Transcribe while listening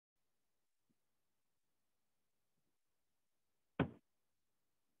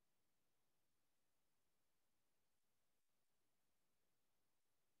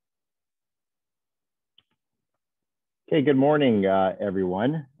Okay, good morning,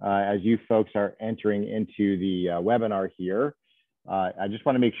 everyone. As you folks are entering into the webinar here, I just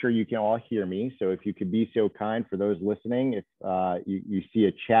want to make sure you can all hear me. So if you could be so kind for those listening, if you see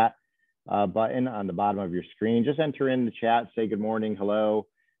a chat button on the bottom of your screen, just enter in the chat, say good morning, hello.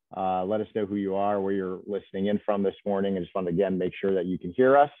 Let us know who you are, where you're listening in from this morning. I just want to, again, make sure that you can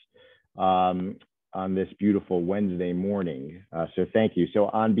hear us on this beautiful Wednesday morning. So thank you. So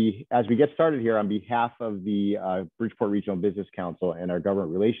as we get started here, on behalf of the Bridgeport Regional Business Council and our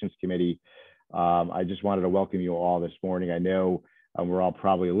Government Relations Committee, I just wanted to welcome you all this morning. I know we're all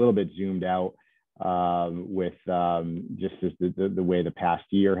probably a little bit zoomed out with just the way the past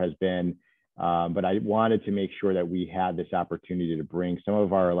year has been, but I wanted to make sure that we had this opportunity to bring some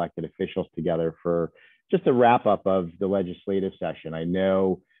of our elected officials together for just a wrap up of the legislative session. I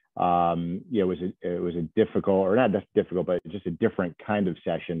know it was a difficult, or not difficult, but just a different kind of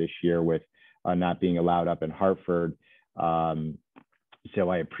session this year with not being allowed up in Hartford. So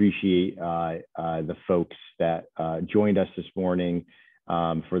I appreciate the folks that joined us this morning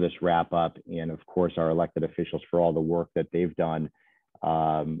for this wrap up, and of course our elected officials for all the work that they've done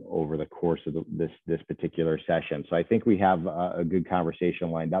over the course of this particular session. So I think we have a good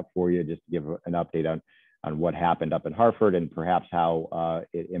conversation lined up for you, just to give an update on what happened up in Hartford and perhaps how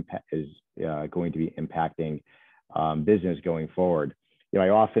it is going to be impacting business going forward. You know, I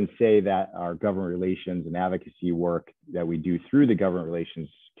often say that our government relations and advocacy work that we do through the Government Relations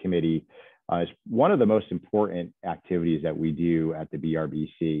Committee is one of the most important activities that we do at the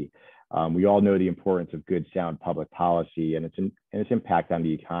BRBC. We all know the importance of good, sound public policy and its impact on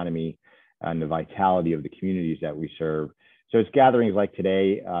the economy and the vitality of the communities that we serve. So it's gatherings like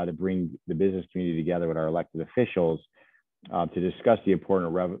today to bring the business community together with our elected officials to discuss the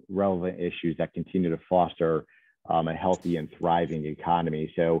important relevant issues that continue to foster a healthy and thriving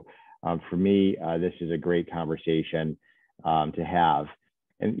economy. So for me, this is a great conversation to have.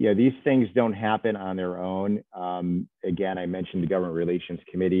 And these things don't happen on their own. Again, I mentioned the Government Relations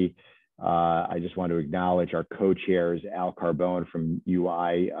Committee. I just want to acknowledge our co-chairs, Al Carbone from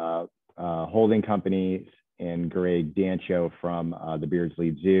UI Holding Companies, and Greg Dancho from the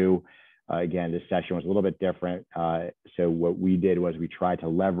Beardsley Zoo. Again, this session was a little bit different. So what we did was we tried to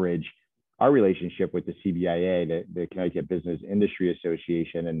leverage our relationship with the CBIA, the Connecticut Business Industry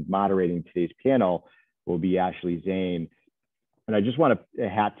Association, and moderating today's panel will be Ashley Zane. And I just want a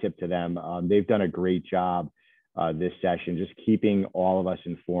hat tip to them. They've done a great job this session, just keeping all of us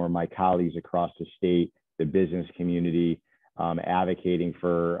informed, my colleagues across the state, the business community, advocating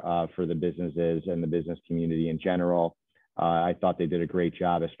for the businesses and the business community in general. I thought they did a great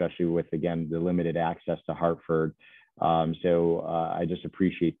job, especially with, again, the limited access to Hartford. So I just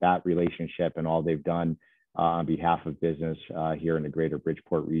appreciate that relationship and all they've done on behalf of business here in the greater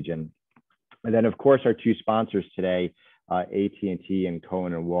Bridgeport region. And then, of course, our two sponsors today, AT&T and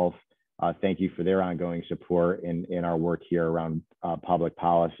Cohen & Wolf. Thank you for their ongoing support in our work here around public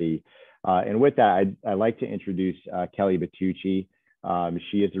policy. And with that, I'd like to introduce Kelly Bertucci.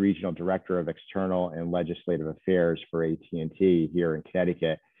 She is the Regional Director of External and Legislative Affairs for AT&T here in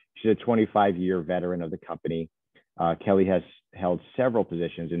Connecticut. She's a 25-year veteran of the company. Kelly has held several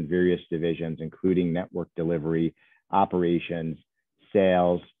positions in various divisions, including network delivery, operations,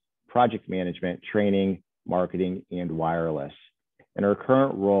 sales, project management, training, marketing, and wireless. In her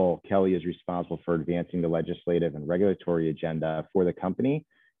current role, Kelly is responsible for advancing the legislative and regulatory agenda for the company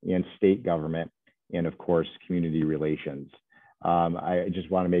and state government, and of course, community relations. I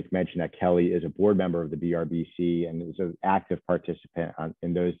just want to make mention that Kelly is a board member of the BRBC and is an active participant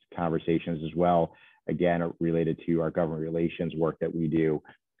in those conversations as well, again, related to our government relations work that we do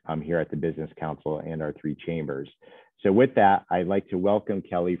here at the Business Council and our three chambers. So with that, I'd like to welcome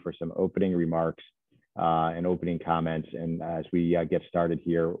Kelly for some opening remarks and opening comments, and as we get started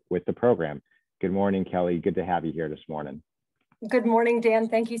here with the program. Good morning, Kelly. Good to have you here this morning. Good morning, Dan.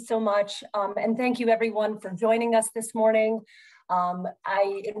 Thank you so much. And thank you everyone for joining us this morning.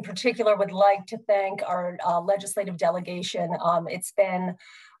 I, in particular, would like to thank our legislative delegation. It's been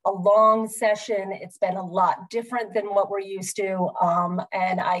a long session. It's been a lot different than what we're used to.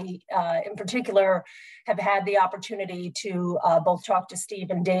 And I, in particular, have had the opportunity to both talk to Steve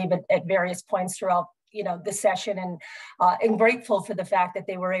and Dave at various points throughout the session, and grateful for the fact that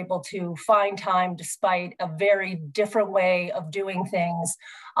they were able to find time, despite a very different way of doing things,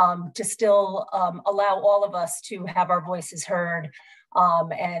 to still allow all of us to have our voices heard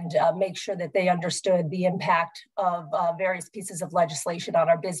and make sure that they understood the impact of various pieces of legislation on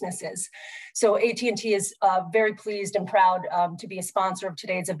our businesses. So AT&T is very pleased and proud to be a sponsor of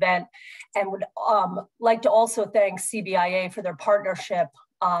today's event, and would like to also thank CBIA for their partnership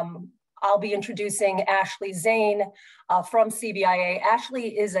I'll be introducing Ashley Zane from CBIA.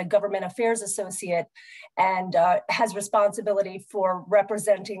 Ashley is a government affairs associate and has responsibility for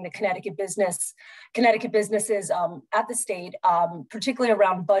representing the Connecticut businesses at the state, particularly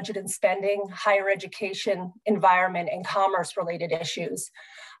around budget and spending, higher education, environment, and commerce-related issues.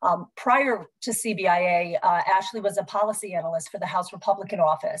 Prior to CBIA, Ashley was a policy analyst for the House Republican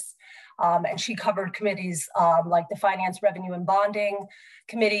office, and she covered committees like the Finance, Revenue, and Bonding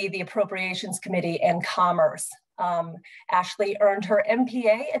Committee, the Appropriations Committee, and Commerce. Ashley earned her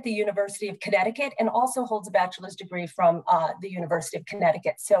MPA at the University of Connecticut and also holds a bachelor's degree from the University of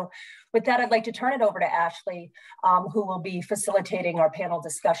Connecticut. So with that, I'd like to turn it over to Ashley, who will be facilitating our panel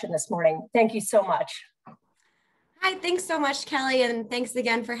discussion this morning. Thank you so much. Hi, thanks so much, Kelly, and thanks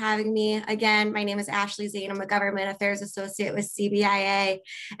again for having me. Again, my name is Ashley Zane. I'm a Government Affairs Associate with CBIA.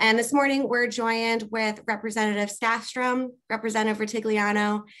 And this morning, we're joined with Representative Stafstrom, Representative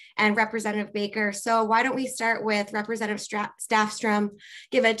Rutigliano, and Representative Baker. So why don't we start with Representative Stafstrom,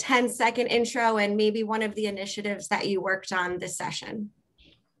 give a 10-second intro and maybe one of the initiatives that you worked on this session.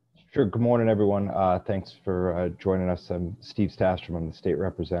 Sure. Good morning, everyone. Thanks for joining us. I'm Steve Stafstrom. I'm the state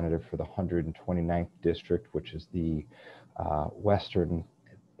representative for the 129th district, which is the western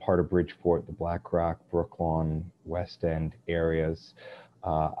part of Bridgeport, the Black Rock, Brooklawn, West End areas.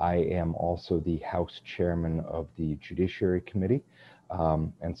 I am also the House Chairman of the Judiciary Committee,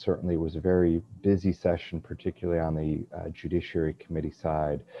 and certainly it was a very busy session, particularly on the Judiciary Committee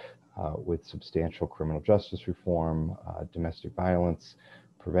side, with substantial criminal justice reform, domestic violence,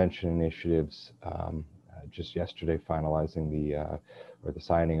 prevention initiatives, just yesterday finalizing the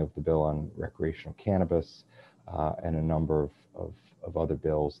signing of the bill on recreational cannabis, and a number of other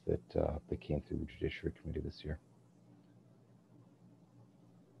bills that came through the Judiciary Committee this year.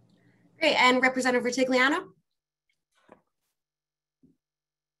 Great, and Representative Rutigliano?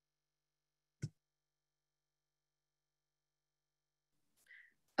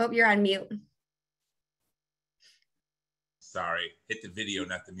 Oh, you're on mute. Sorry, hit the video,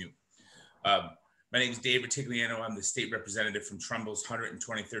 not the mute. My name is Dave Rutigliano. I'm the state representative from Trumbull's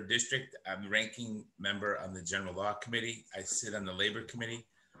 123rd district. I'm the ranking member on the General Law Committee. I sit on the Labor Committee,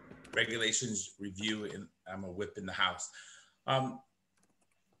 Regulations Review, and I'm a whip in the House.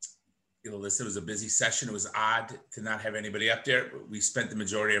 Listen, it was a busy session. It was odd to not have anybody up there. We spent the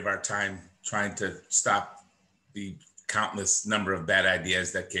majority of our time trying to stop the countless number of bad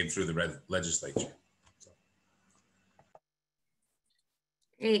ideas that came through the legislature.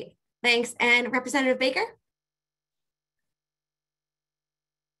 Great, thanks. And Representative Baker?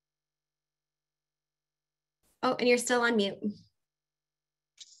 Oh, and you're still on mute.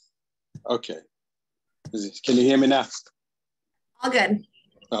 Okay. Can you hear me now? All good.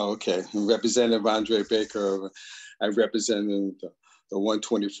 Oh, okay. I'm Representative Andre Baker. I represent the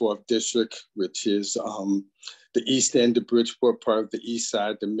 124th district, which is the east end of Bridgeport, part of the east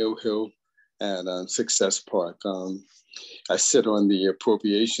side, the Mill Hill, and Success Park. I sit on the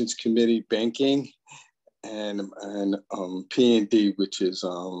Appropriations Committee, Banking, and P&D, which is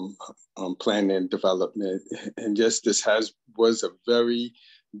Planning and Development. And yes, this was a very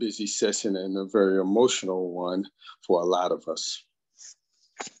busy session and a very emotional one for a lot of us.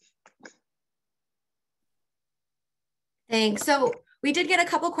 Thanks. So we did get a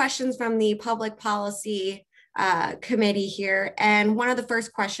couple questions from the Public Policy Committee here. And one of the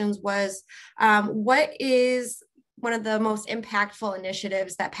first questions was, what is one of the most impactful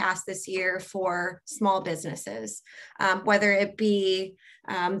initiatives that passed this year for small businesses, whether it be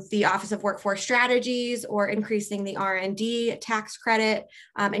the Office of Workforce Strategies or increasing the R&D tax credit?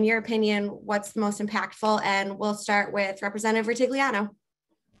 In your opinion, what's the most impactful? And we'll start with Representative Rutigliano.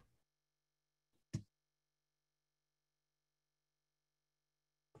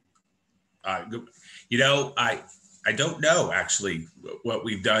 You know, I don't know actually what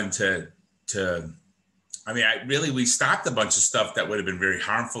we've done we stopped a bunch of stuff that would have been very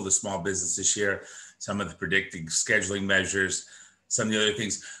harmful to small business this year. Some of the predicting scheduling measures, some of the other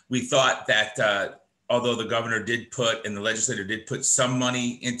things. We thought that although the governor did put and the legislator did put some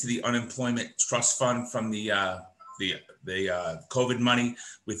money into the unemployment trust fund from the COVID money,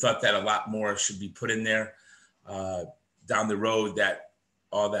 we thought that a lot more should be put in there down the road, that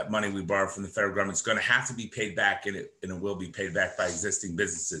all that money we borrow from the federal government is going to have to be paid back, and it will be paid back by existing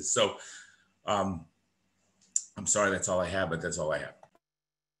businesses. So I'm sorry, that's all I have, but that's all I have.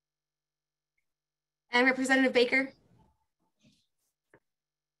 And Representative Baker?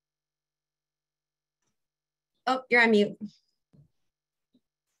 Oh, you're on mute.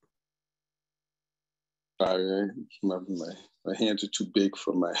 Sorry, my hands are too big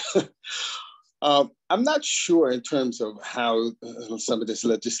for my I'm not sure in terms of how some of this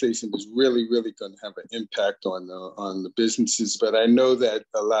legislation is really going to have an impact on the businesses, but I know that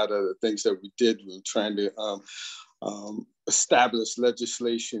a lot of the things that we did, we were trying to establish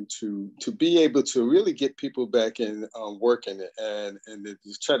legislation to be able to really get people back in working and to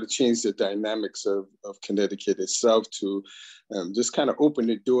try to change the dynamics of Connecticut itself to just kind of open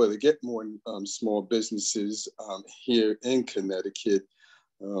the door to get more small businesses here in Connecticut.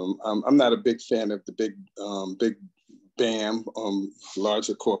 I'm not a big fan of the big BAM,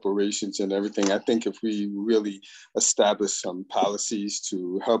 larger corporations and everything. I think if we really establish some policies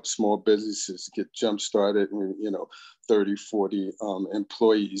to help small businesses get jump-started, 30, 40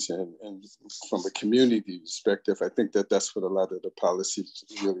 employees, and from a community perspective, I think that's what a lot of the policies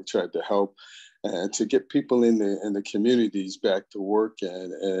really tried to help. And to get people in the communities back to work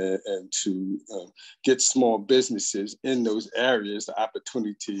and to get small businesses in those areas the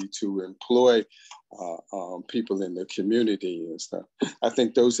opportunity to employ people in the community and stuff. I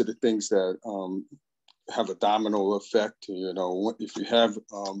think those are the things that have a domino effect. If you have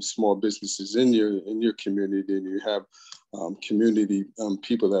small businesses in your community and you have community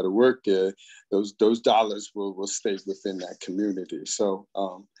people that work there, those dollars will stay within that community. So,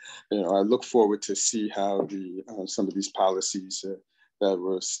 I look forward to see how some of these policies that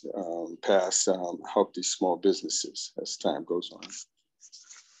were passed help these small businesses as time goes on.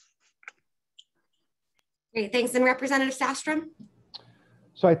 Great, thanks. And Representative Stafstrom?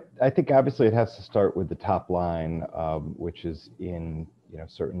 So I think obviously it has to start with the top line, which is in,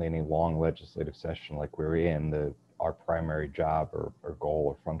 certainly any long legislative session like we're in, our primary job or goal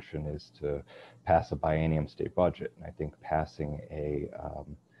or function is to pass a biennium state budget. And I think passing a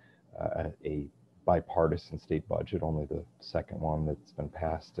bipartisan state budget, only the second one that's been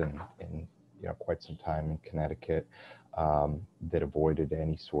passed in quite some time in Connecticut, that avoided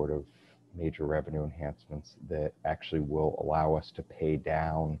any sort of major revenue enhancements, that actually will allow us to pay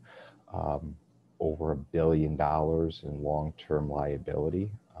down over $1 billion in long-term liability.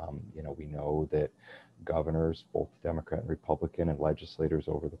 We know that governors, both Democrat and Republican, and legislators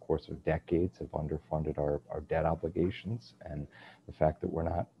over the course of decades have underfunded our debt obligations. And the fact that we're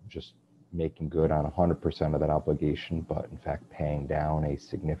not just making good on 100% of that obligation, but in fact paying down a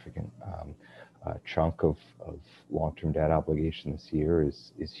significant chunk of long-term debt obligation this year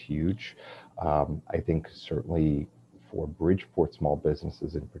is huge. I think certainly for Bridgeport small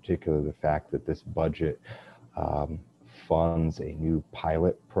businesses in particular, the fact that this budget funds a new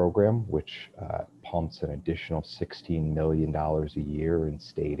pilot program, which pumps an additional $16 million a year in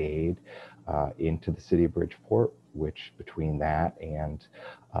state aid into the city of Bridgeport, which between that and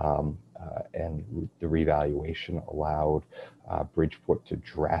the revaluation allowed Bridgeport to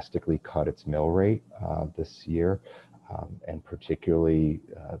drastically cut its mill rate this year, and particularly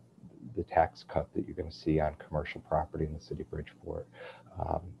the tax cut that you're going to see on commercial property in the city of Bridgeport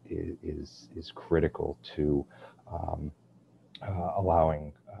is critical to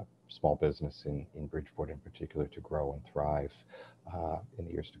allowing small business in Bridgeport in particular to grow and thrive in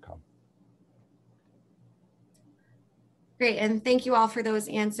the years to come. Great, and thank you all for those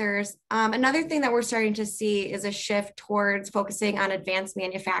answers. Another thing that we're starting to see is a shift towards focusing on advanced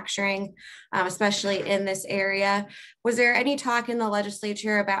manufacturing, especially in this area. Was there any talk in the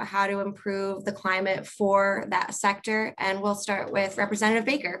legislature about how to improve the climate for that sector? And we'll start with Representative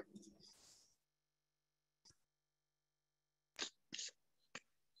Baker.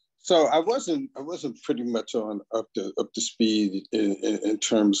 So I wasn't pretty much up to speed in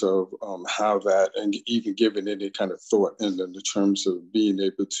terms of how that, and even given any kind of thought in the terms of being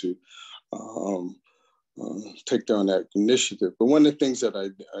able to take down that initiative. But one of the things that I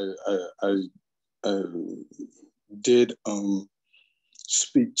did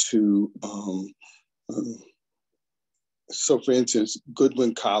speak to. So for instance,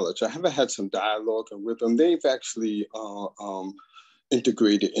 Goodwin College, I haven't had some dialogue with them. They've actually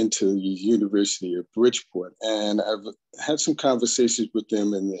integrated into the University of Bridgeport. And I've had some conversations with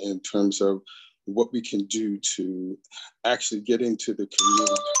them in terms of what we can do to actually get into the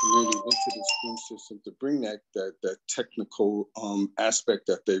community, into the school system, to bring that technical aspect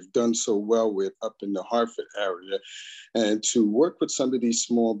that they've done so well with up in the Hartford area, and to work with some of these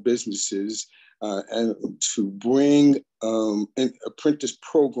small businesses and to bring apprentice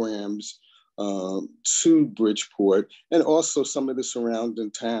programs to Bridgeport, and also some of the surrounding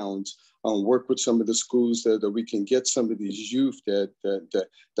towns, work with some of the schools that we can get some of these youth that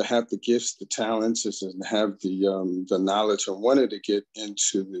have the gifts, the talents, and have the knowledge and wanted to get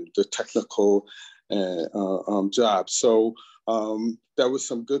into the technical jobs. So that was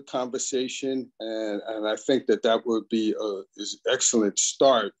some good conversation, and I think that would be an excellent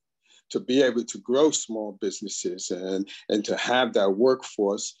start to be able to grow small businesses and to have that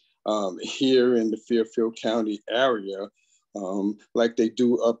workforce here in the Fairfield County area, like they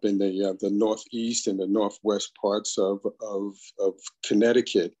do up in the northeast and the northwest parts of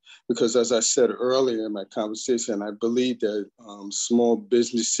Connecticut. Because as I said earlier in my conversation, I believe that small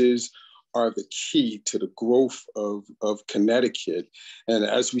businesses are the key to the growth of Connecticut. And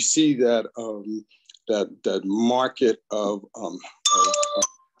as we see that that market of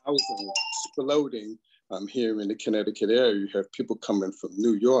housing exploding here in the Connecticut area, you have people coming from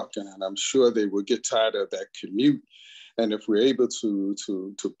New York, and I'm sure they will get tired of that commute. And if we're able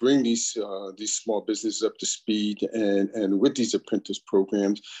to bring these small businesses up to speed and with these apprentice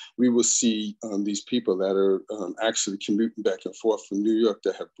programs, we will see these people that are actually commuting back and forth from New York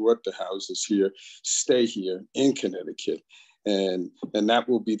that have brought the houses here, stay here in Connecticut. And that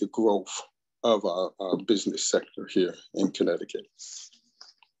will be the growth of our business sector here in Connecticut.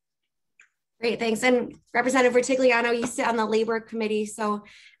 Great, thanks. And Representative Rutigliano, you sit on the Labor Committee, so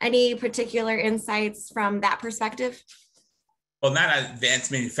any particular insights from that perspective? Well, not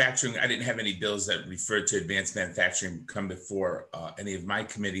advanced manufacturing. I didn't have any bills that referred to advanced manufacturing come before any of my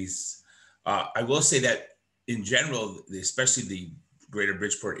committees. I will say that in general, especially the Greater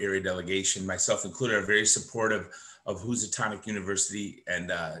Bridgeport area delegation, myself included, are very supportive of Housatonic University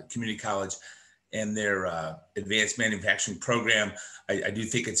and Community College and their advanced manufacturing program. I do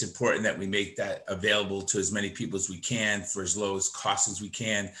think it's important that we make that available to as many people as we can for as low as cost as we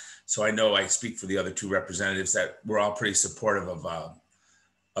can. So I know I speak for the other two representatives that we're all pretty supportive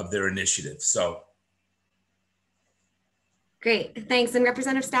of their initiative. So. Great, thanks. And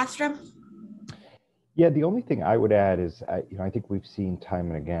Representative Stafstrom? Yeah, the only thing I would add is, I think we've seen time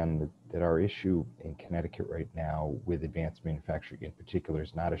and again that our issue in Connecticut right now with advanced manufacturing in particular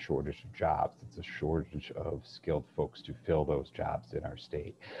is not a shortage of jobs. It's a shortage of skilled folks to fill those jobs in our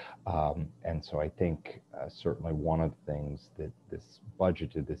state. And so I think certainly one of the things that this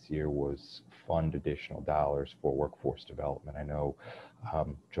budget did this year was fund additional dollars for workforce development. I know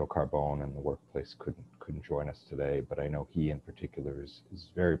Joe Carbone and the workplace couldn't join us today, but I know he in particular is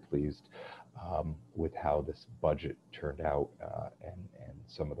very pleased with how this budget turned out and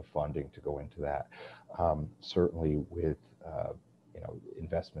some of the funding to go into that. Certainly with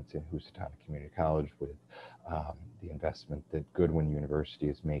investments in Housatonic Community College, with the investment that Goodwin University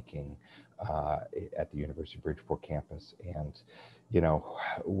is making at the University of Bridgeport campus. And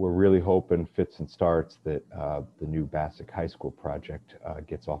we're really hoping fits and starts that the new Bassick High School project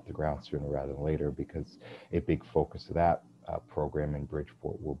gets off the ground sooner rather than later, because a big focus of that program in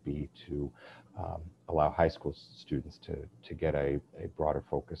Bridgeport will be to allow high school students to get a broader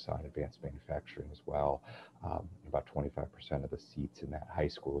focus on advanced manufacturing as well. About 25% of the seats in that high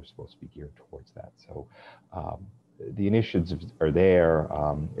school are supposed to be geared towards that. So the initiatives are there.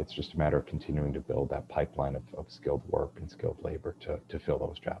 It's just a matter of continuing to build that pipeline of skilled work and skilled labor to fill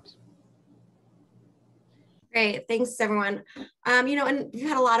those jobs. Great, thanks everyone. And we've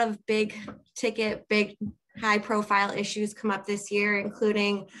had a lot of big high profile issues come up this year,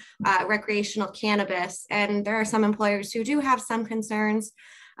 including recreational cannabis. And there are some employers who do have some concerns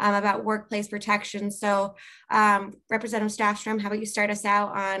about workplace protection. So Representative Stafstrom, how about you start us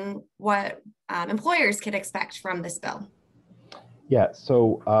out on what employers can expect from this bill? Yeah,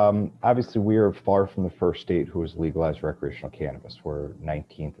 so obviously we are far from the first state who has legalized recreational cannabis. We're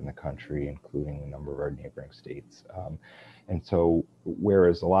 19th in the country, including a number of our neighboring states. And so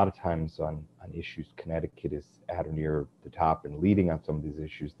whereas a lot of times on issues, Connecticut is at or near the top and leading on some of these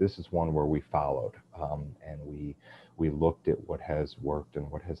issues, this is one where we followed and we looked at what has worked and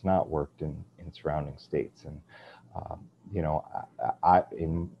what has not worked in surrounding states. And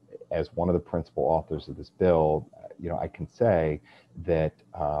as one of the principal authors of this bill, I can say that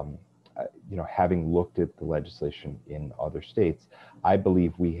having looked at the legislation in other states, I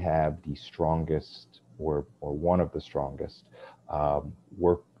believe we have the strongest or one of the strongest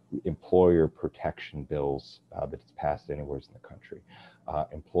employer protection bills that's passed anywhere in the country.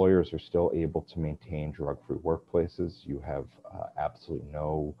 Employers are still able to maintain drug-free workplaces. You have absolutely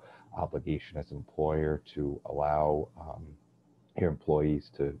no obligation as an employer to allow your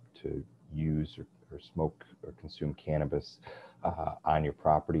employees to use or smoke or consume cannabis on your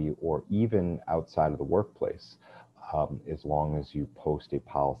property or even outside of the workplace, as long as you post a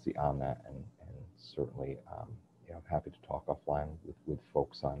policy on that. And certainly, I'm happy to talk offline with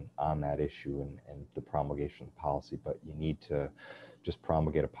folks on that issue and the promulgation of the policy, but you need to just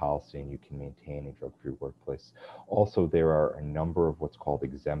promulgate a policy and you can maintain a drug-free workplace. Also, there are a number of what's called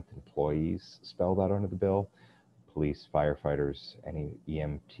exempt employees spelled out under the bill. Police, firefighters, any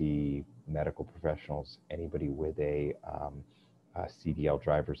EMT, medical professionals, anybody with a CDL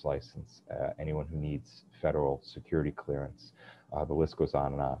driver's license, anyone who needs federal security clearance. The list goes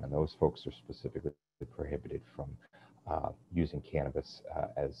on, and those folks are specifically prohibited from using cannabis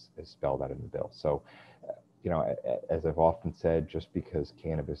as spelled out in the bill. So, you know, as I've often said, just because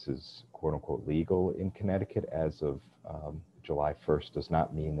cannabis is quote unquote legal in Connecticut as of July 1st does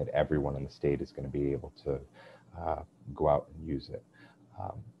not mean that everyone in the state is going to be able to go out and use it.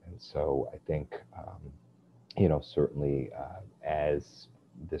 And so I think, you know, certainly as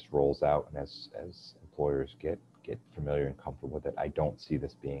this rolls out and as employers get familiar and comfortable with it, I don't see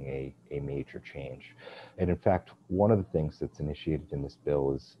this being a major change. And in fact, one of the things that's initiated in this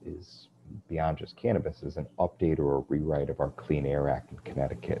bill is beyond just cannabis, is an update or a rewrite of our Clean Air Act in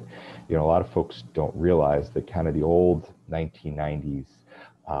Connecticut. You know, a lot of folks don't realize that kind of the old 1990s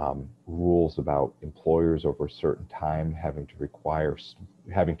rules about employers over a certain time having to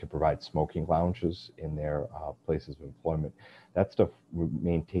provide smoking lounges in their places of employment, that stuff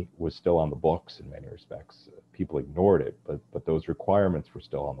was still on the books in many respects. People ignored it, but those requirements were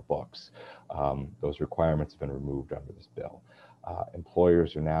still on the books. Those requirements have been removed under this bill.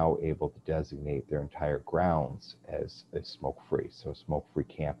 Employers are now able to designate their entire grounds as smoke-free, so smoke-free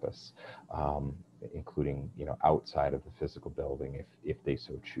campus, including, you know, outside of the physical building if they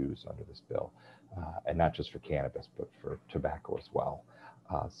so choose under this bill, and not just for cannabis but for tobacco as well.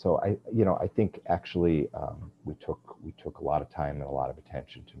 So I think actually we took a lot of time and a lot of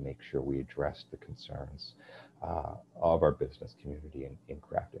attention to make sure we addressed the concerns of our business community in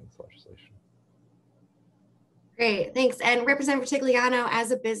crafting this legislation. Great, thanks. And Representative Rutigliano, as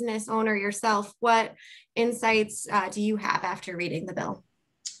a business owner yourself, what insights do you have after reading the bill?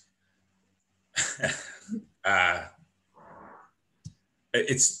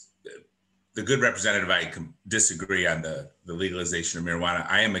 It's the good representative. I disagree on the legalization of marijuana.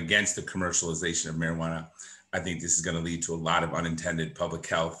 I am against the commercialization of marijuana. I think this is going to lead to a lot of unintended public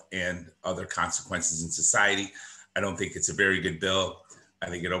health and other consequences in society. I don't think it's a very good bill. I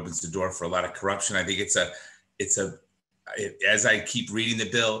think it opens the door for a lot of corruption. I think as I keep reading the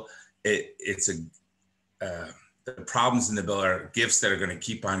bill, the problems in the bill are gifts that are going to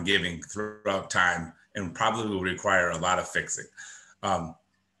keep on giving throughout time and probably will require a lot of fixing. I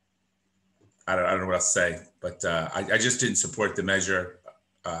don't know what else to say, but I just didn't support the measure.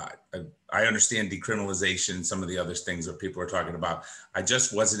 I understand decriminalization and some of the other things that people are talking about. I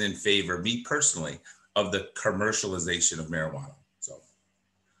just wasn't in favor, me personally, of the commercialization of marijuana. So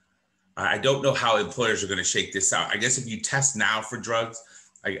I don't know how employers are going to shake this out. I guess if you test now for drugs,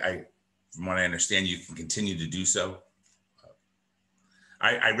 from what I understand, you can continue to do so.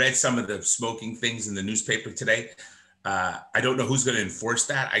 I read some of the smoking things in the newspaper today. I don't know who's going to enforce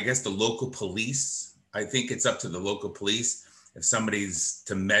that. I guess the local police. I think it's up to the local police. If somebody's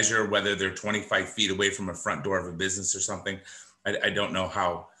to measure whether they're 25 feet away from a front door of a business or something, I don't know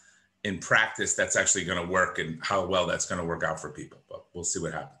how in practice that's actually going to work and how well that's going to work out for people, but we'll see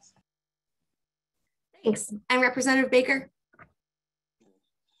what happens. Thanks. And Representative Baker?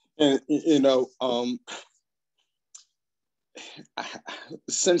 And, you know,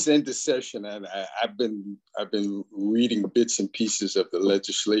 since the end of session, and I've been reading bits and pieces of the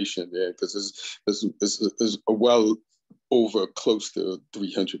legislation there, because it's well over close to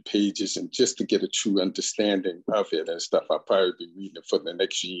 300 pages, and just to get a true understanding of it and stuff, I'll probably be reading it for the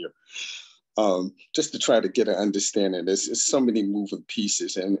next year. Just to try to get an understanding. There's so many moving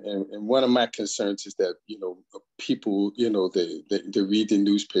pieces, and one of my concerns is that, you know, people, you know, they read the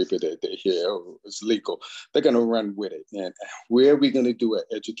newspaper, that they hear, oh, it's legal, they're going to run with it. And where are we going to do an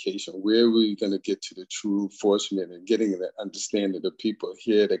education? Where are we going to get to the true enforcement and getting the understanding of people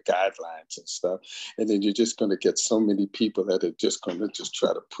hear the guidelines and stuff? And then you're just going to get so many people that are just going to just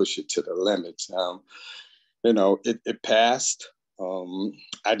try to push it to the limits. You know, it passed.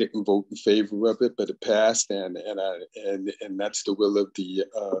 I didn't vote in favor of it, but it passed, and that's the will of the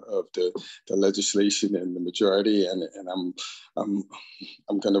legislation and the majority, and I'm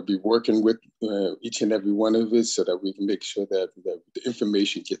going to be working with each and every one of it so that we can make sure that the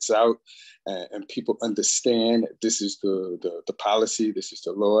information gets out and people understand this is the policy, this is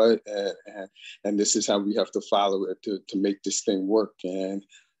the law, and this is how we have to follow it to make this thing work. And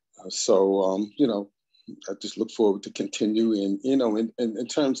so you know, I just look forward to continuing, you know, in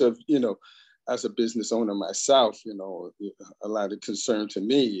terms of, you know, as a business owner myself, you know, a lot of concern to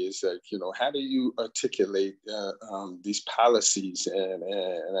me is that, you know, how do you articulate these policies? And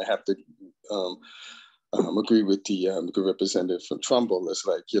I have to agree with the representative from Trumbull. It's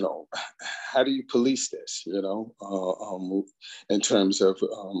like, how do you police this, in terms of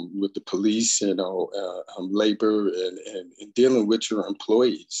with the police, labor and dealing with your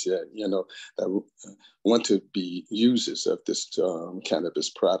employees, that want to be users of this cannabis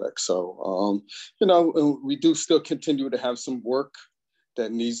product. So, we do still continue to have some work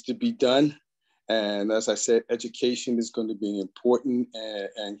that needs to be done. And as I said, education is going to be important,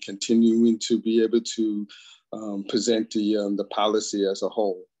 and continuing to be able to present the policy as a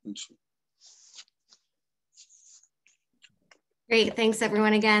whole. Great, thanks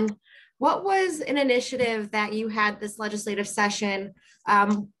everyone again. What was an initiative that you had this legislative session?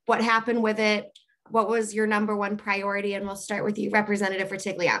 What happened with it? What was your number one priority? And we'll start with you, Representative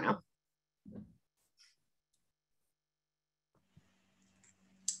Rutigliano.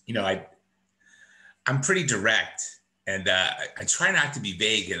 I'm pretty direct, and I try not to be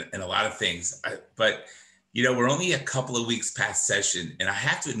vague in a lot of things, but we're only a couple of weeks past session, and I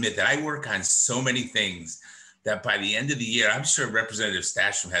have to admit that I work on so many things that by the end of the year, I'm sure Representative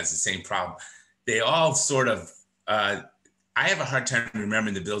Stafstrom has the same problem. They all sort of, I have a hard time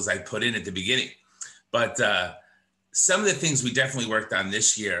remembering the bills I put in at the beginning, but some of the things we definitely worked on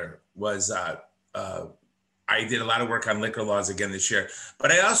this year was I did a lot of work on liquor laws again this year,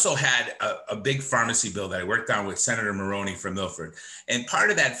 but I also had a big pharmacy bill that I worked on with Senator Maroney from Milford. And part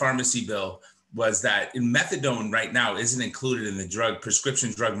of that pharmacy bill was that methadone right now isn't included in the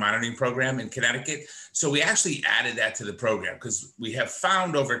prescription drug monitoring program in Connecticut. So we actually added that to the program because we have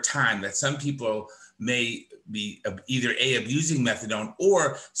found over time that some people may be either abusing methadone,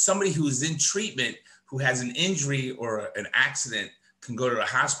 or somebody who is in treatment who has an injury or an accident can go to a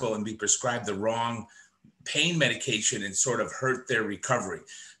hospital and be prescribed the wrong pain medication and sort of hurt their recovery.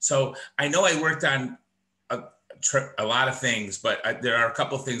 So I know I worked on a lot of things, but there are a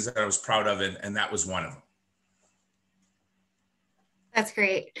couple of things that I was proud of, and that was one of them. That's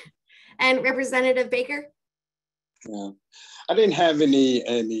great. And Representative Baker? Yeah, I didn't have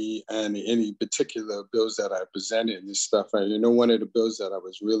any particular bills that I presented and stuff. One of the bills that I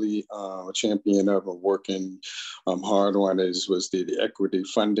was really a champion of and working hard on was the equity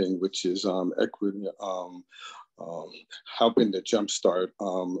funding, which is equity helping to jumpstart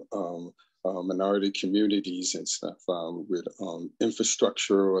minority communities and stuff with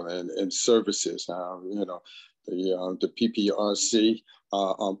infrastructure and services. The PPRC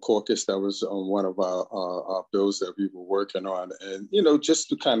caucus, that was one of our bills that we were working on. And, just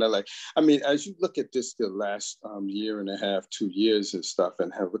to kind of as you look at this the last year and a half, 2 years and stuff,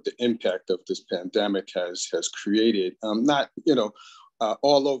 and what the impact of this pandemic has created, not,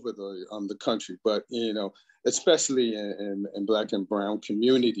 all over the country, but, especially in Black and Brown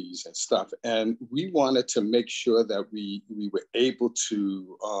communities and stuff. And we wanted to make sure that we were able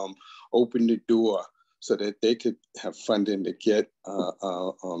to open the door so that they could have funding to get,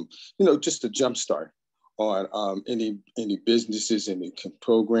 just a jump start on any businesses, any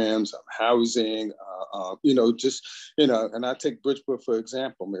programs, housing, and I take Bridgeport for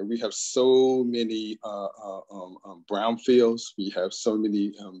example. Man, we have so many brownfields. We have so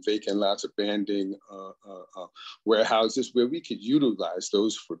many vacant lots, abandoned warehouses where we could utilize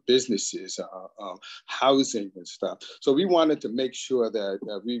those for businesses, housing and stuff. So we wanted to make sure that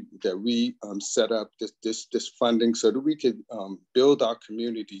we set up this funding so that we could build our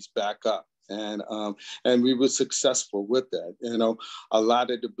communities back up. And we were successful with that. A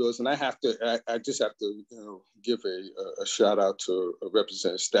lot of the bills, and I just have to, give a shout out to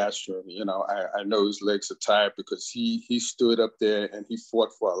Representative Stafstrom. I know his legs are tired because he stood up there and he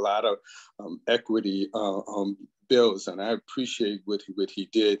fought for a lot of equity bills, and I appreciate what he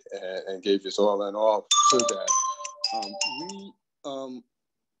did and gave his all in all to that.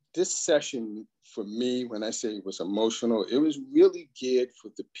 This session, for me, when I say it was emotional, it was really geared for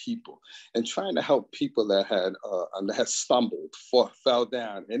the people and trying to help people that had stumbled, fell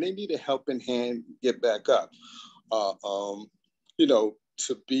down, and they need a helping hand get back up.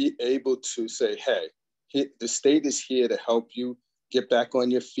 To be able to say, hey, the state is here to help you get back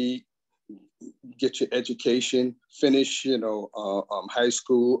on your feet, get your education, finish, high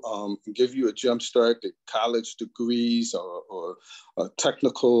school, give you a jump start to college degrees or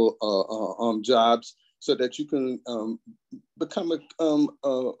technical jobs, so that you can become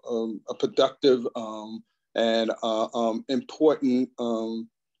a productive and important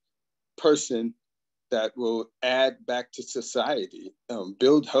person that will add back to society,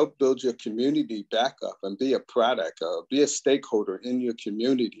 help build your community back up and be a product, be a stakeholder in your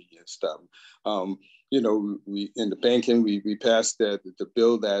community and stuff. we in the banking, we passed the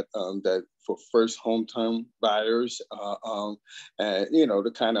bill that that for first hometown buyers, and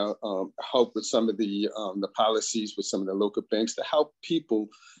to kind of help with some of the policies with some of the local banks to help people,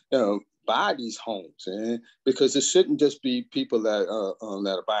 buy these homes, because it shouldn't just be people that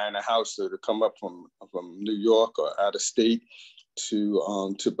are buying a house to come up from New York or out of state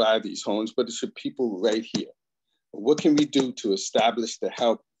to buy these homes, but it should people right here. What can we do to establish to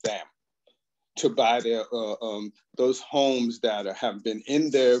help them to buy their those homes that have been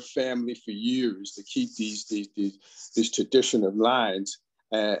in their family for years, to keep these traditional lines,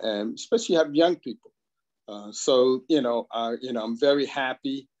 and especially have young people. So I'm very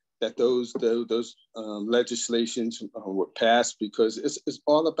happy that those legislations were passed, because it's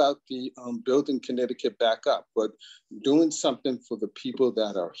all about the building Connecticut back up, but doing something for the people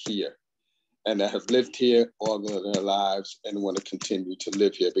that are here and that have lived here all their lives and want to continue to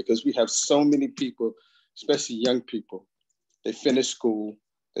live here, because we have so many people, especially young people, they finish school,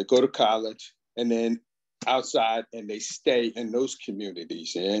 they go to college, and then outside, and they stay in those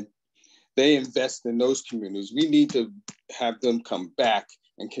communities, and they invest in those communities. We need to have them come back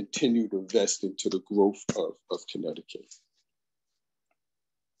and continue to invest into the growth of Connecticut.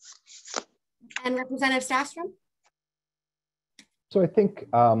 And Representative Stafstrom? So I think,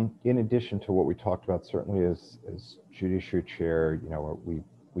 in addition to what we talked about, certainly as Judiciary Chair,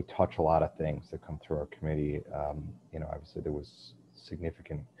 we touch a lot of things that come through our committee. Obviously there was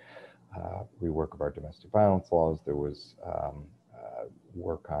significant rework of our domestic violence laws. There was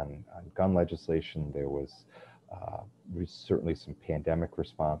work on gun legislation. There was certainly some pandemic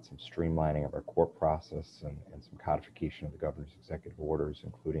response, some streamlining of our court process, and some codification of the governor's executive orders,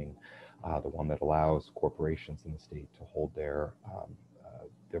 including the one that allows corporations in the state to hold their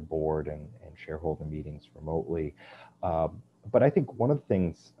board and shareholder meetings remotely. But I think one of the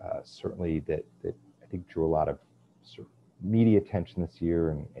things certainly that I think drew a lot of sort of media attention this year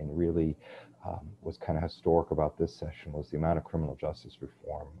and really was kind of historic about this session was the amount of criminal justice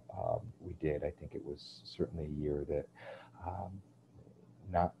reform we did. I think it was certainly a year that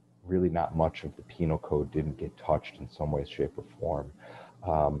not much of the penal code didn't get touched in some way, shape, or form.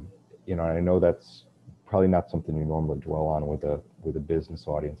 And I know that's probably not something you normally dwell on with a business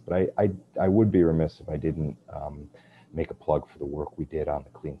audience, but I would be remiss if I didn't make a plug for the work we did on the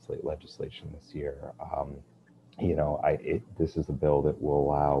clean slate legislation this year. This is a bill that will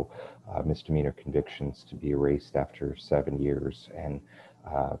allow misdemeanor convictions to be erased after 7 years, and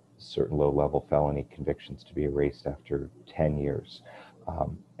certain low-level felony convictions to be erased after 10 years.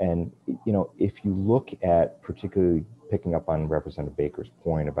 If you look at, particularly picking up on Representative Baker's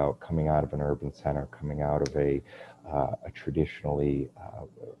point about coming out of an urban center, coming out of a traditionally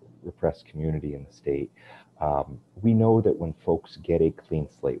repressed community in the state, we know that when folks get a clean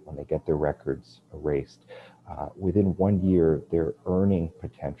slate, when they get their records erased, within 1 year, their earning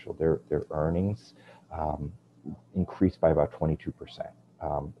potential, their earnings increase by about 22%.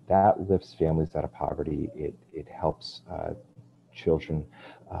 That lifts families out of poverty. It helps children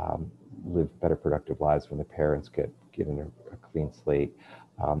live better, productive lives when the parents get given a clean slate.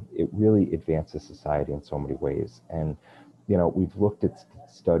 It really advances society in so many ways. And we've looked at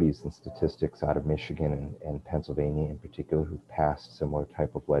studies and statistics out of Michigan and Pennsylvania in particular who've passed similar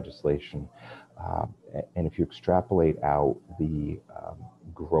type of legislation. And if you extrapolate out the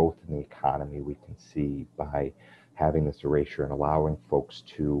growth in the economy we can see by having this erasure and allowing folks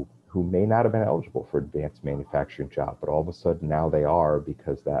who may not have been eligible for advanced manufacturing job, but all of a sudden now they are,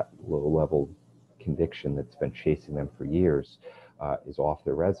 because that low-level conviction that's been chasing them for years is off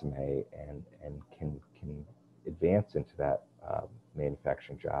their resume and can advance into that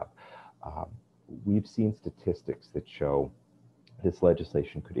manufacturing job. We've seen statistics that show this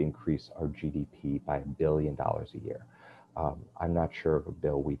legislation could increase our GDP by $1 billion a year. I'm not sure of a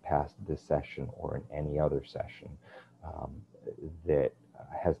bill we passed this session or in any other session that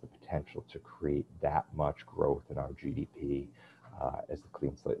has the potential to create that much growth in our GDP as the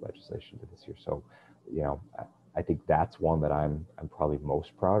clean slate legislation did this year. So, I think that's one that I'm probably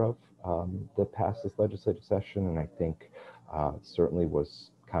most proud of that passed this legislative session, and I think certainly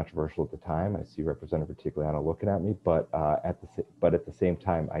was controversial at the time. I see Representative Rutigliano looking at me, but at the same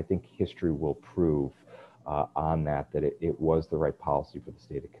time, I think history will prove on that it was the right policy for the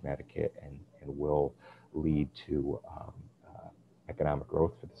state of Connecticut and will lead to economic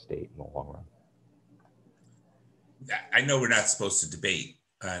growth for the state in the long run. I know we're not supposed to debate,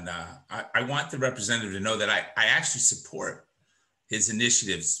 and I want the representative to know that I actually support his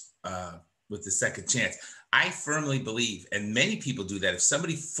initiatives with the second chance. I firmly believe, and many people do, that if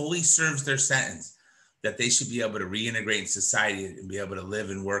somebody fully serves their sentence, that they should be able to reintegrate in society and be able to live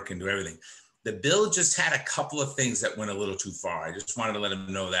and work and do everything. The bill just had a couple of things that went a little too far. I just wanted to let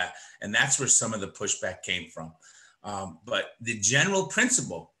them know that. And that's where some of the pushback came from. But the general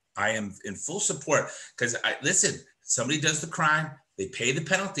principle, I am in full support, because listen, somebody does the crime, they pay the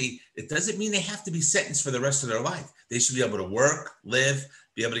penalty. It doesn't mean they have to be sentenced for the rest of their life. They should be able to work, live,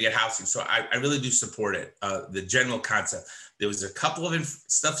 be able to get housing. So I really do support it, the general concept. There was a couple of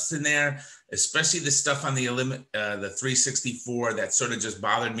stuffs in there, especially the stuff on the 364 that sort of just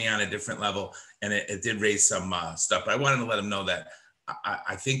bothered me on a different level. And it did raise some stuff. But I wanted to let them know that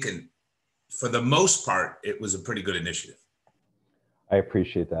I think for the most part, it was a pretty good initiative. I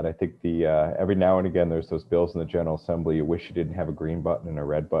appreciate that. I think every now and again, there's those bills in the General Assembly. You wish you didn't have a green button and a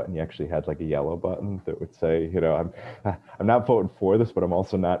red button. You actually had like a yellow button that would say, you know, I'm not voting for this, but I'm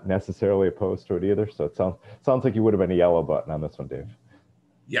also not necessarily opposed to it either. So it sounds like you would have been a yellow button on this one, Dave.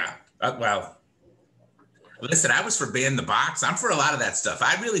 Yeah. Well, listen, I was for ban the box. I'm for a lot of that stuff.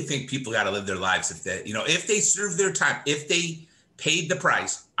 I really think people got to live their lives if they serve their time, if they paid the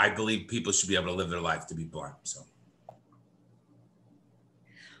price. I believe people should be able to live their life, to be blunt. So.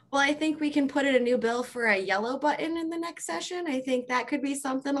 Well, I think we can put in a new bill for a yellow button in the next session. I think that could be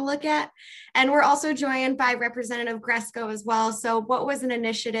something to look at. And we're also joined by Representative Gresko as well. So what was an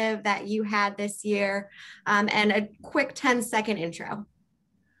initiative that you had this year? And a quick 10-second intro.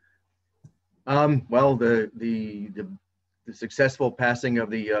 Well, the successful passing of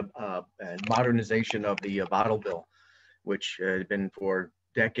the modernization of the bottle bill, which had been for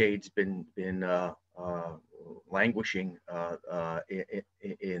decades been languishing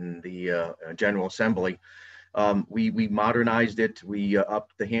in the General Assembly. We modernized it. We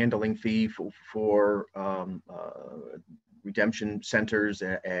upped the handling fee for redemption centers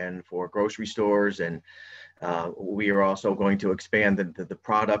and for grocery stores, and we are also going to expand the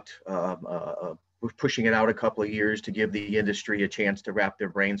product. We're pushing it out a couple of years to give the industry a chance to wrap their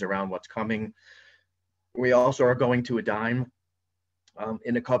brains around what's coming. We also are going to a dime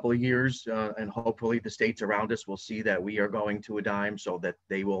in a couple of years, and hopefully the states around us will see that we are going to a dime, so that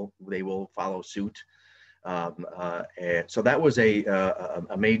they will follow suit. And so that was a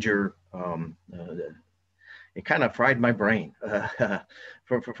major. It kind of fried my brain,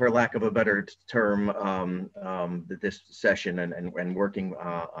 for lack of a better term, this session and working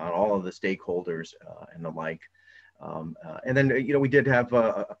on all of the stakeholders and the like. And then, we did have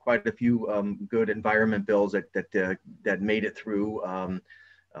quite a few good environment bills that made it through.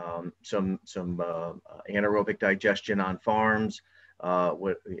 Some anaerobic digestion on farms,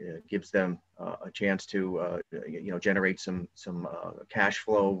 what gives them a chance to generate some cash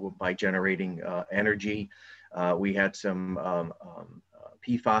flow by generating energy. We had some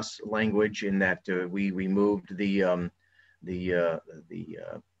PFAS language in that we removed the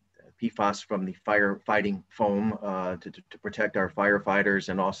PFAS from the firefighting foam to protect our firefighters,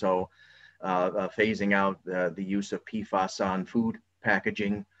 and also phasing out the use of PFAS on food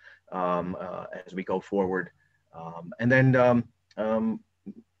packaging as we go forward. And then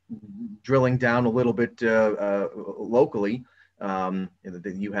drilling down a little bit locally,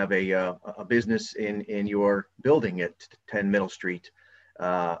 you have a business in your building at 10 Middle Street,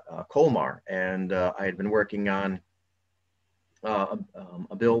 Colmar, and I had been working on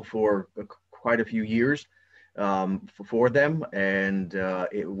a bill for quite a few years for them, and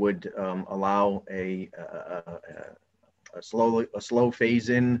it would allow a slow phase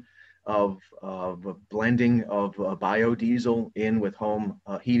in of blending of biodiesel in with home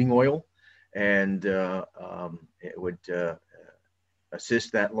heating oil, and it would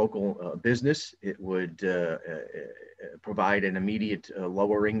assist that local business. It would provide an immediate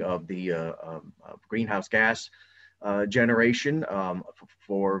lowering of the greenhouse gas generation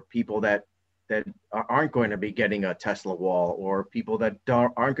for people that aren't going to be getting a Tesla wall, or people that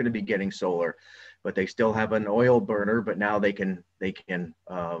aren't going to be getting solar, but they still have an oil burner, but now they can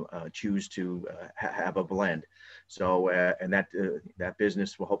choose to have a blend. So and that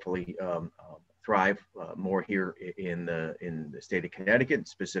business will hopefully thrive more here in the state of Connecticut,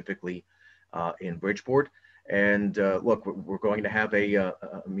 specifically in Bridgeport. And look, we're going to have a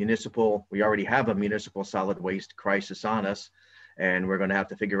municipal, we already have a municipal solid waste crisis on us, and we're going to have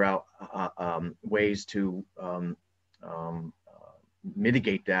to figure out ways to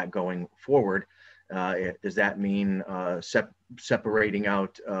mitigate that going forward. Does that mean separating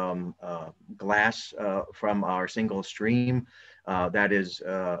out glass from our single stream? That is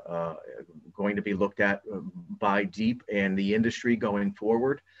going to be looked at by DEEP and the industry going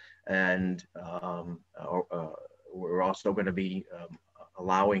forward. And we're also going to be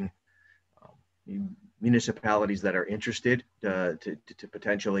allowing municipalities that are interested to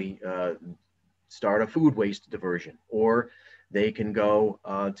potentially start a food waste diversion, or they can go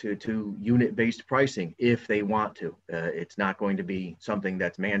to unit-based pricing if they want to. It's not going to be something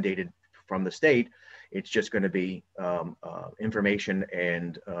that's mandated from the state. It's just going to be information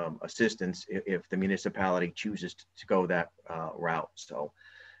and assistance if the municipality chooses to go that route. So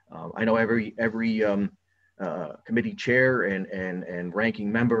I know every committee chair and ranking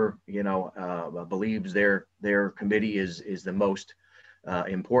member, believes their committee is the most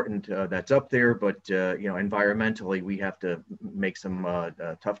important that's up there, but environmentally we have to make some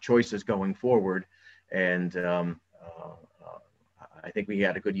tough choices going forward, and I think we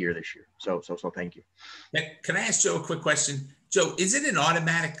had a good year this year. So thank you. Can I ask Joe a quick question? Joe, is it an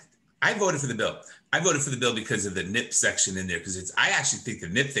automatic? I voted for the bill. I voted for the bill because of the NIP section in there, because I actually think the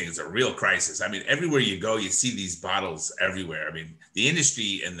NIP thing is a real crisis. I mean, everywhere you go, you see these bottles everywhere. I mean, the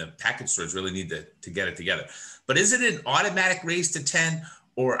industry and the package stores really need to get it together. But is it an automatic raise to 10?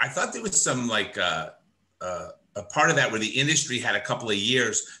 Or I thought there was some a part of that where the industry had a couple of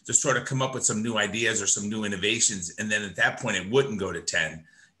years to sort of come up with some new ideas or some new innovations. And then at that point, it wouldn't go to 10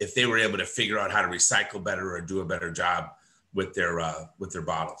 if they were able to figure out how to recycle better or do a better job with their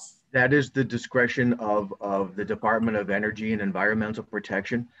bottles. That is the discretion of the Department of Energy and Environmental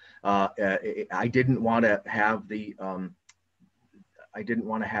Protection. I didn't want to have the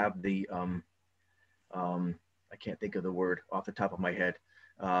I can't think of the word off the top of my head,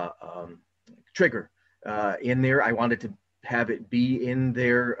 trigger in there. I wanted to have it be in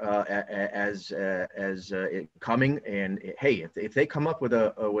there as it coming. And hey, if they come up with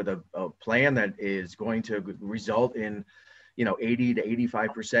a plan that is going to result in 80 to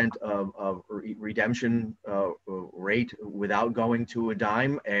 85% of redemption rate without going to a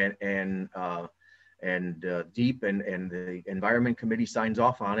dime, and deep and the Environment Committee signs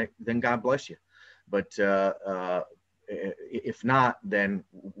off on it, then God bless you. But if not, then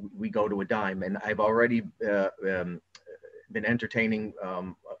we go to a dime. And I've already been entertaining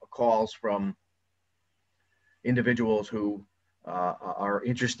calls from individuals who are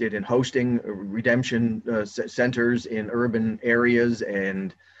interested in hosting redemption centers in urban areas.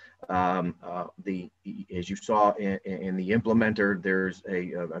 And as you saw in the implementer, there's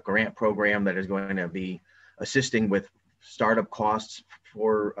a grant program that is going to be assisting with startup costs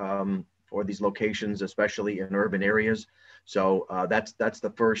for these locations, especially in urban areas. So that's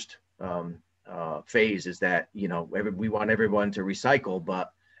the first phase, is that we want everyone to recycle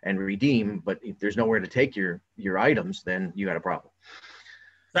and redeem, but if there's nowhere to take your items, then you got a problem.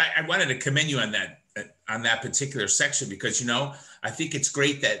 I wanted to commend you on that particular section, because I think it's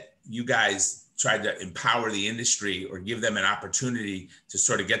great that you guys tried to empower the industry or give them an opportunity to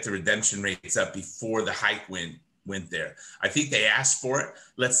sort of get the redemption rates up before the hike went there. I think they asked for it.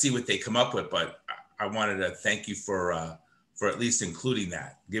 Let's see what they come up with, but I wanted to thank you for at least including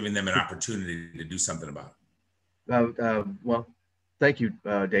that, giving them an opportunity to do something about it. Well, thank you,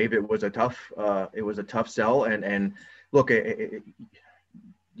 Dave. It was a tough sell, and look, the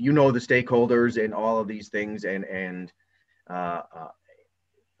stakeholders in all of these things, and a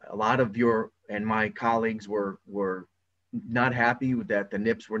lot of your and my colleagues were not happy that the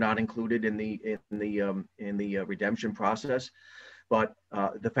NIPs were not included in the redemption process. But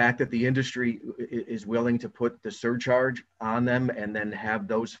the fact that the industry is willing to put the surcharge on them and then have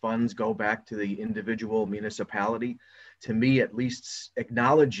those funds go back to the individual municipality, to me at least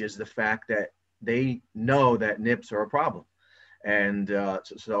acknowledges the fact that they know that NIPs are a problem. And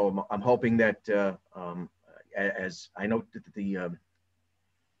so I'm hoping that, as I know that the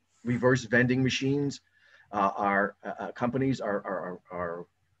reverse vending machines companies are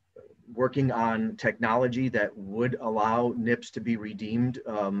working on technology that would allow NIPs to be redeemed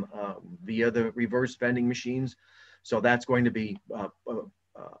via the reverse vending machines. So that's going to be a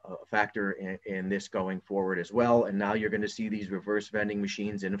factor in this going forward as well. And now you're going to see these reverse vending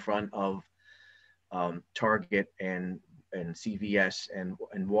machines in front of Target and CVS and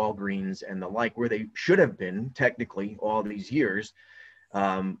Walgreens and the like, where they should have been technically all these years.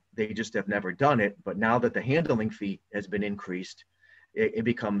 They just have never done it. But now that the handling fee has been increased, it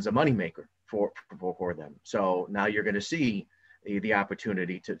becomes a moneymaker for them. So now you're going to see the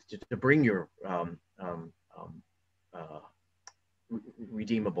opportunity to bring your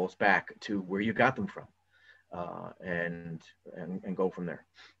redeemables back to where you got them from, and go from there.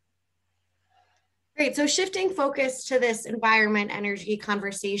 Great. So shifting focus to this environment energy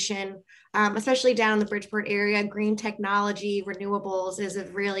conversation, especially down in the Bridgeport area, green technology, renewables is a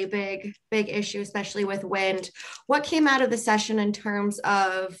really big issue, especially with wind. What came out of the session in terms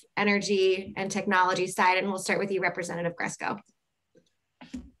of energy and technology side? And we'll start with you, Representative Gresko.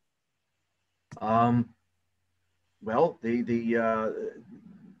 Well, the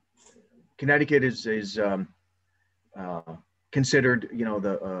Connecticut is considered,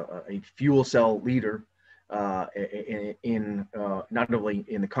 a fuel cell leader in not only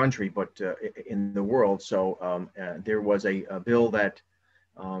in the country but in the world. So there was a bill that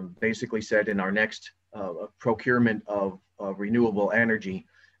basically said in our next procurement of renewable energy,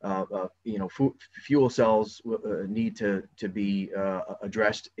 fuel cells need to be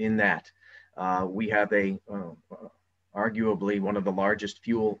addressed in that. We have arguably one of the largest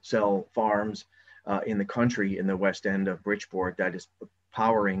fuel cell farms in the country in the west end of Bridgeport that is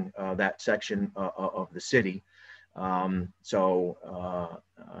powering that section of the city. So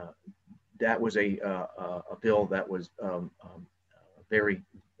that was a bill that was very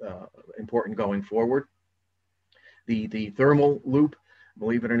important going forward. The thermal loop,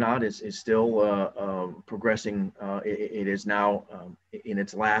 believe it or not, is still progressing. It is now in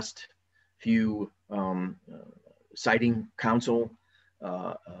its last few siting council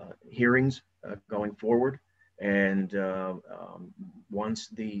hearings going forward. And once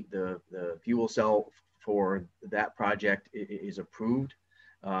the fuel cell for that project is approved,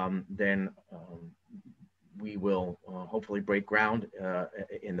 then we will hopefully break ground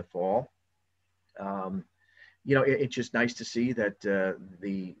in the fall. It's just nice to see that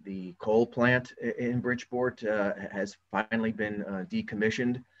the coal plant in Bridgeport has finally been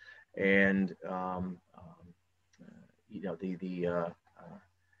decommissioned, and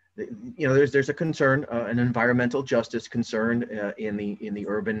there's a concern, an environmental justice concern in the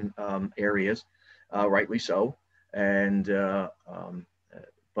urban areas, rightly so, and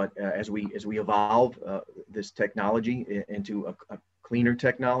but as we evolve this technology into a cleaner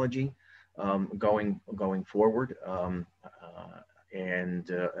technology going forward, and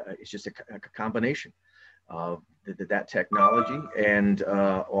it's just a combination of that technology, and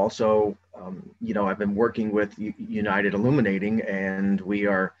also I've been working with United Illuminating, and we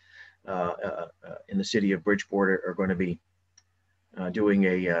are in the city of Bridgeport are going to be doing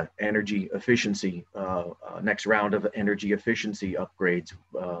a energy efficiency next round of energy efficiency upgrades,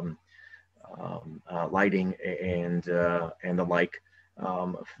 lighting and the like,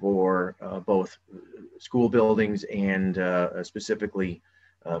 for both school buildings and specifically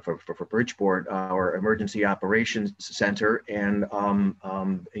for Bridgeport, our emergency operations center, and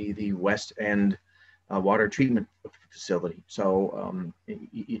the West End water treatment facility. So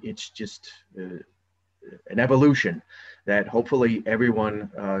it's just an evolution that hopefully everyone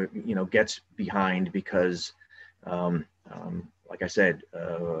gets behind, because like I said,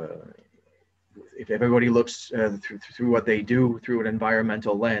 if everybody looks through what they do through an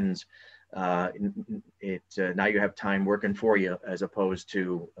environmental lens, now you have time working for you as opposed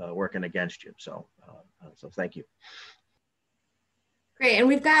to working against you. So thank you. Great, and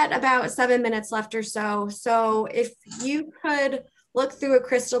we've got about 7 minutes left or so. So if you could look through a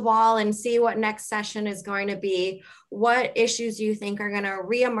crystal ball and see what next session is going to be, what issues do you think are going to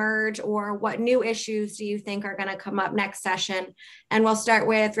reemerge, or what new issues do you think are going to come up next session? And we'll start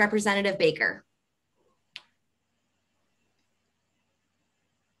with Representative Baker.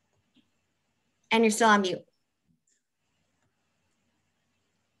 And you're still on mute.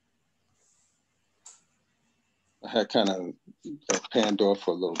 I had kind of panned off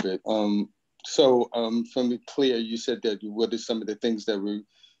for a little bit. So from the clear, you said that what are some of the things that were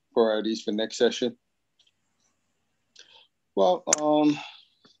priorities for next session? Well,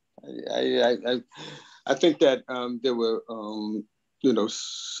 I think that there were,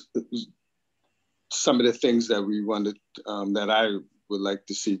 some of the things that we wanted, that I would like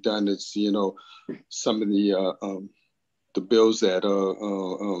to see done is, some of the bills that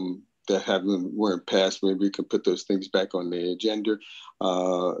weren't passed, maybe we can put those things back on the agenda.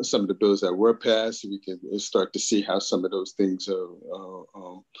 Some of the bills that were passed, we can start to see how some of those things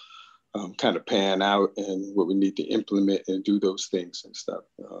kind of pan out, and what we need to implement and do those things and stuff.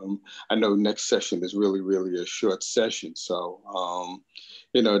 I know next session is really, really a short session. So,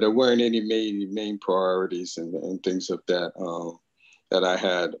 there weren't any main priorities and things of that that I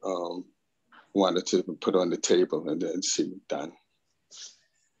had wanted to put on the table and then see done.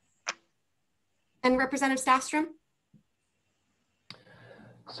 And Representative Stafstrom?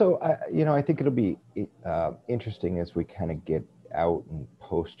 So, I think it'll be interesting as we kind of get out and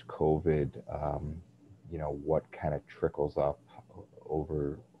post-COVID, what kind of trickles up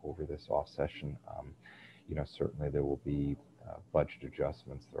over this off session. Certainly there will be budget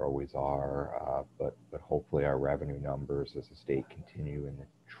adjustments, there always are, but hopefully our revenue numbers as a state continue in the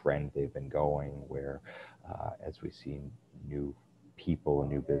trend they've been going, where as we see new people and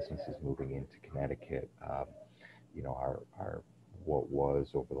new businesses moving into Connecticut, our what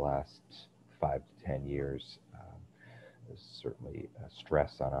was over the last 5 to 10 years is certainly a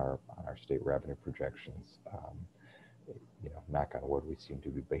stress on our state revenue projections. knock on wood, we seem to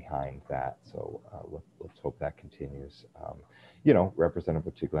be behind that. So let's hope that continues.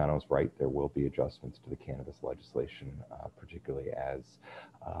 Representative Rutigliano is right. There will be adjustments to the cannabis legislation, particularly as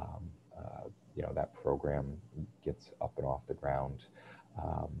that program gets up and off the ground.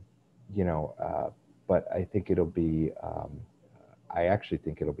 But I think it'll be. I actually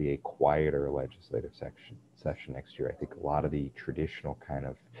think it'll be a quieter legislative session next year. I think a lot of the traditional kind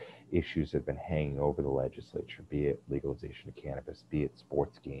of issues have been hanging over the legislature, be it legalization of cannabis, be it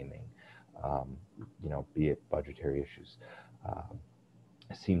sports gaming, be it budgetary issues,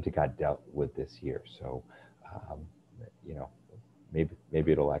 seem to got dealt with this year. So,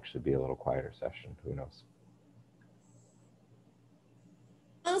 maybe it'll actually be a little quieter session. Who knows?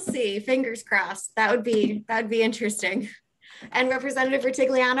 We'll see. Fingers crossed. That would be interesting. And Representative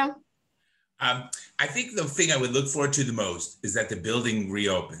Rutigliano? I think the thing I would look forward to the most is that the building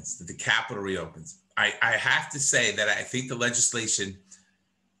reopens, that the Capitol reopens. I have to say that I think the legislation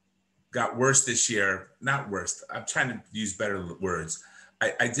got worse this year. Not worse. I'm trying to use better words.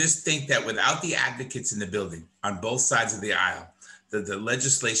 I just think that without the advocates in the building on both sides of the aisle, the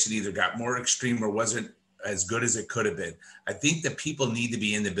legislation either got more extreme or wasn't as good as it could have been. I think that people need to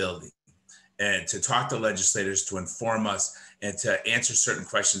be in the building and to talk to legislators, to inform us, and to answer certain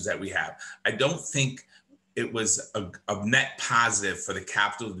questions that we have. I don't think it was a net positive for the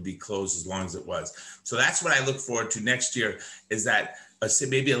Capitol to be closed as long as it was. So that's what I look forward to next year, is that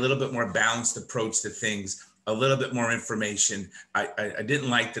maybe a little bit more balanced approach to things, a little bit more information. I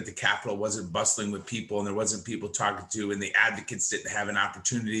didn't like that the Capitol wasn't bustling with people and there wasn't people talking to, and the advocates didn't have an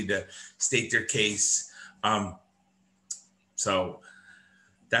opportunity to state their case. So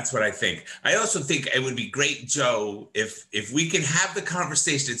that's what I think. I also think it would be great, Joe, if we can have the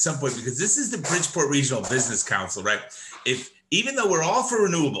conversation at some point, because this is the Bridgeport Regional Business Council, right? Even though we're all for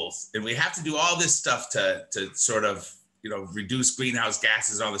renewables and we have to do all this stuff to sort of, reduce greenhouse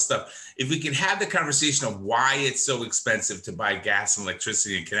gases and all this stuff, if we can have the conversation of why it's so expensive to buy gas and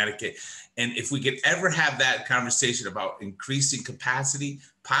electricity in Connecticut, and if we could ever have that conversation about increasing capacity,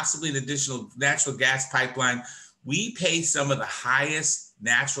 possibly an additional natural gas pipeline. We pay some of the highest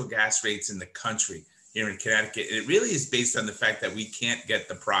natural gas rates in the country here in Connecticut. And it really is based on the fact that we can't get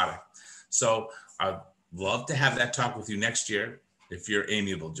the product. So I'd love to have that talk with you next year if you're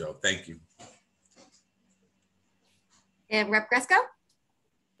amiable, Joe. Thank you. And Rep. Gresko?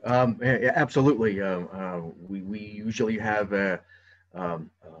 Absolutely. We usually have a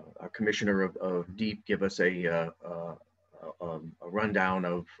commissioner of DEEP give us a rundown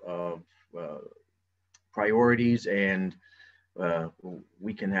of priorities, and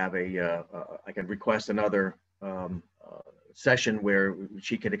we can have I can request another session where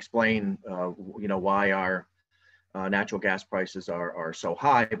she could explain, why our natural gas prices are so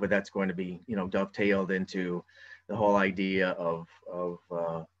high, but that's going to be, dovetailed into the whole idea of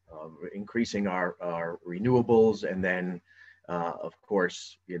increasing our renewables. And then, of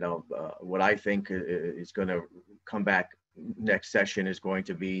course, what I think is going to come back next session is going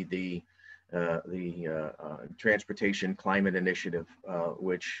to be the Transportation Climate Initiative,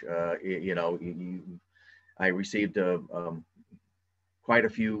 which I received quite a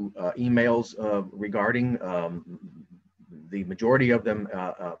few emails regarding, the majority of them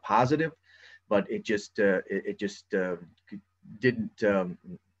positive, but it just didn't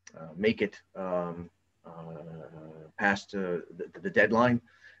make it past the deadline.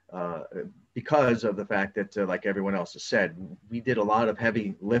 Because of the fact that, like everyone else has said, we did a lot of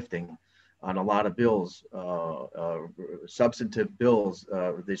heavy lifting on a lot of bills, substantive bills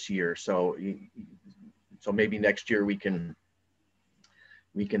this year. So maybe next year we can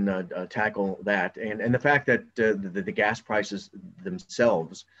tackle that. And the fact that the gas prices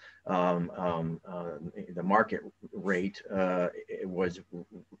themselves, the market rate was,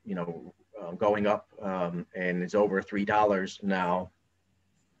 going up and is over $3 now.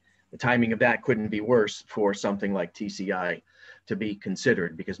 The timing of that couldn't be worse for something like TCI to be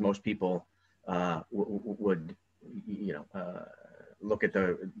considered, because most people would, look at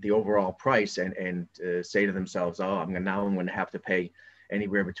the overall price and say to themselves, "Oh, I'm going to have to pay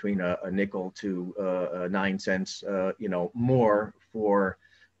anywhere between a nickel to 9 cents, more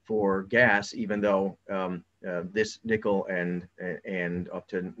for gas," even though this nickel and up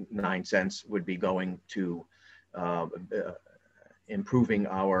to 9 cents would be going to improving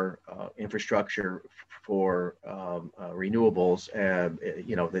our infrastructure for renewables.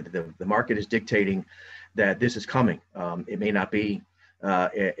 The market is dictating that this is coming. It may not be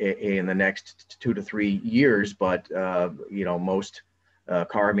in the next 2 to 3 years, but most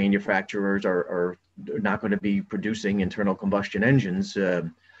car manufacturers are not going to be producing internal combustion engines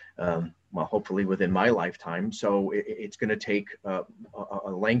well, hopefully within my lifetime. So it's going to take a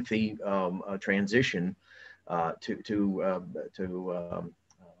lengthy transition to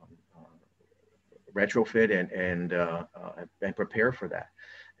retrofit and prepare for that.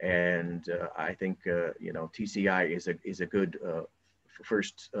 And I think TCI is a good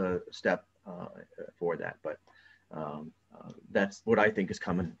first step for that. But that's what I think is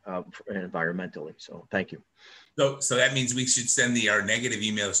coming environmentally. So thank you. So that means we should send our negative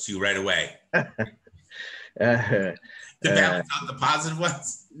emails to you right away. To balance out the positive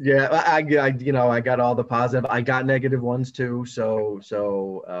ones. Yeah, I got all the positive. I got negative ones too. So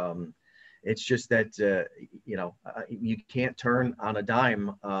it's just that you can't turn on a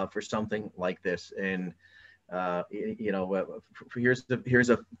dime for something like this. And for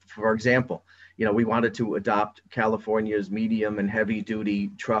example, we wanted to adopt California's medium and heavy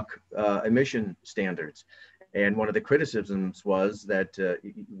duty truck emission standards. And one of the criticisms was that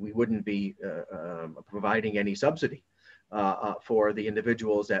we wouldn't be providing any subsidy for the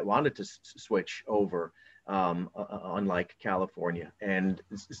individuals that wanted to switch over, unlike California. And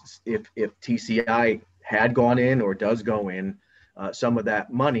if TCI had gone in or does go in, some of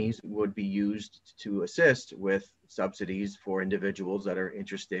that money would be used to assist with subsidies for individuals that are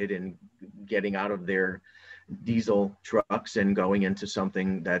interested in getting out of their diesel trucks and going into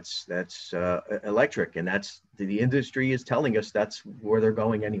something that's electric. And that's the industry is telling us that's where they're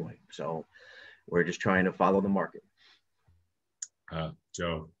going anyway. So we're just trying to follow the market.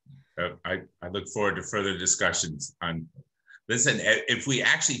 Joe, I look forward to further discussions on. Listen, if we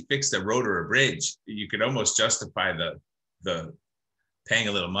actually fix the road or a bridge, you could almost justify the paying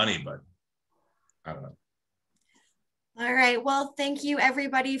a little money, but I don't know. All right. Well, thank you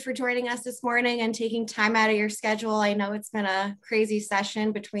everybody for joining us this morning and taking time out of your schedule. I know it's been a crazy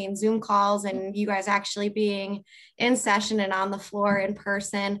session between Zoom calls and you guys actually being in session and on the floor in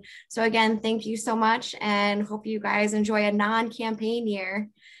person. So again, thank you so much and hope you guys enjoy a non-campaign year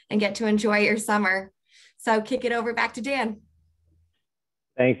and get to enjoy your summer. So kick it over back to Dan.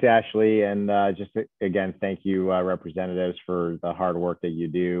 Thanks, Ashley. And just again, thank you, representatives, for the hard work that you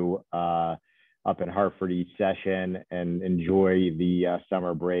do up in Hartford each session, and enjoy the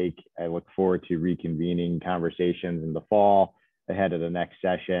summer break. I look forward to reconvening conversations in the fall ahead of the next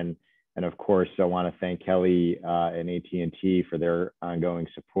session. And of course, I want to thank Kelly and AT&T for their ongoing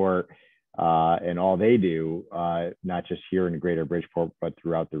support and all they do, not just here in the greater Bridgeport, but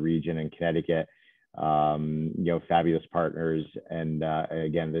throughout the region in Connecticut. Fabulous partners. And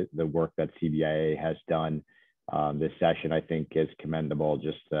again, the work that CBIA has done this session, I think, is commendable,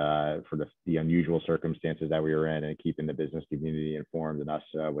 just for the unusual circumstances that we were in and keeping the business community informed and us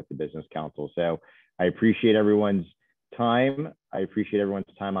with the Business Council. So I appreciate everyone's time. I appreciate everyone's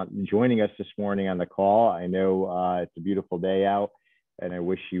time on joining us this morning on the call. I know it's a beautiful day out, and I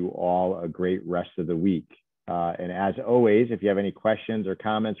wish you all a great rest of the week. And as always, if you have any questions or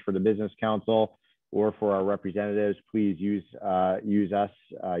comments for the Business Council or for our representatives, please use us.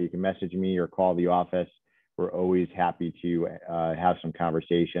 You can message me or call the office. We're always happy to have some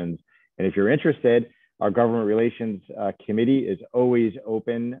conversations. And if you're interested, our Government Relations Committee is always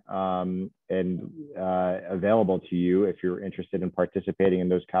open and available to you if you're interested in participating in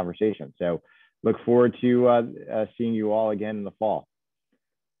those conversations. So look forward to seeing you all again in the fall.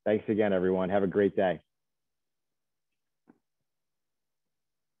 Thanks again, everyone. Have a great day.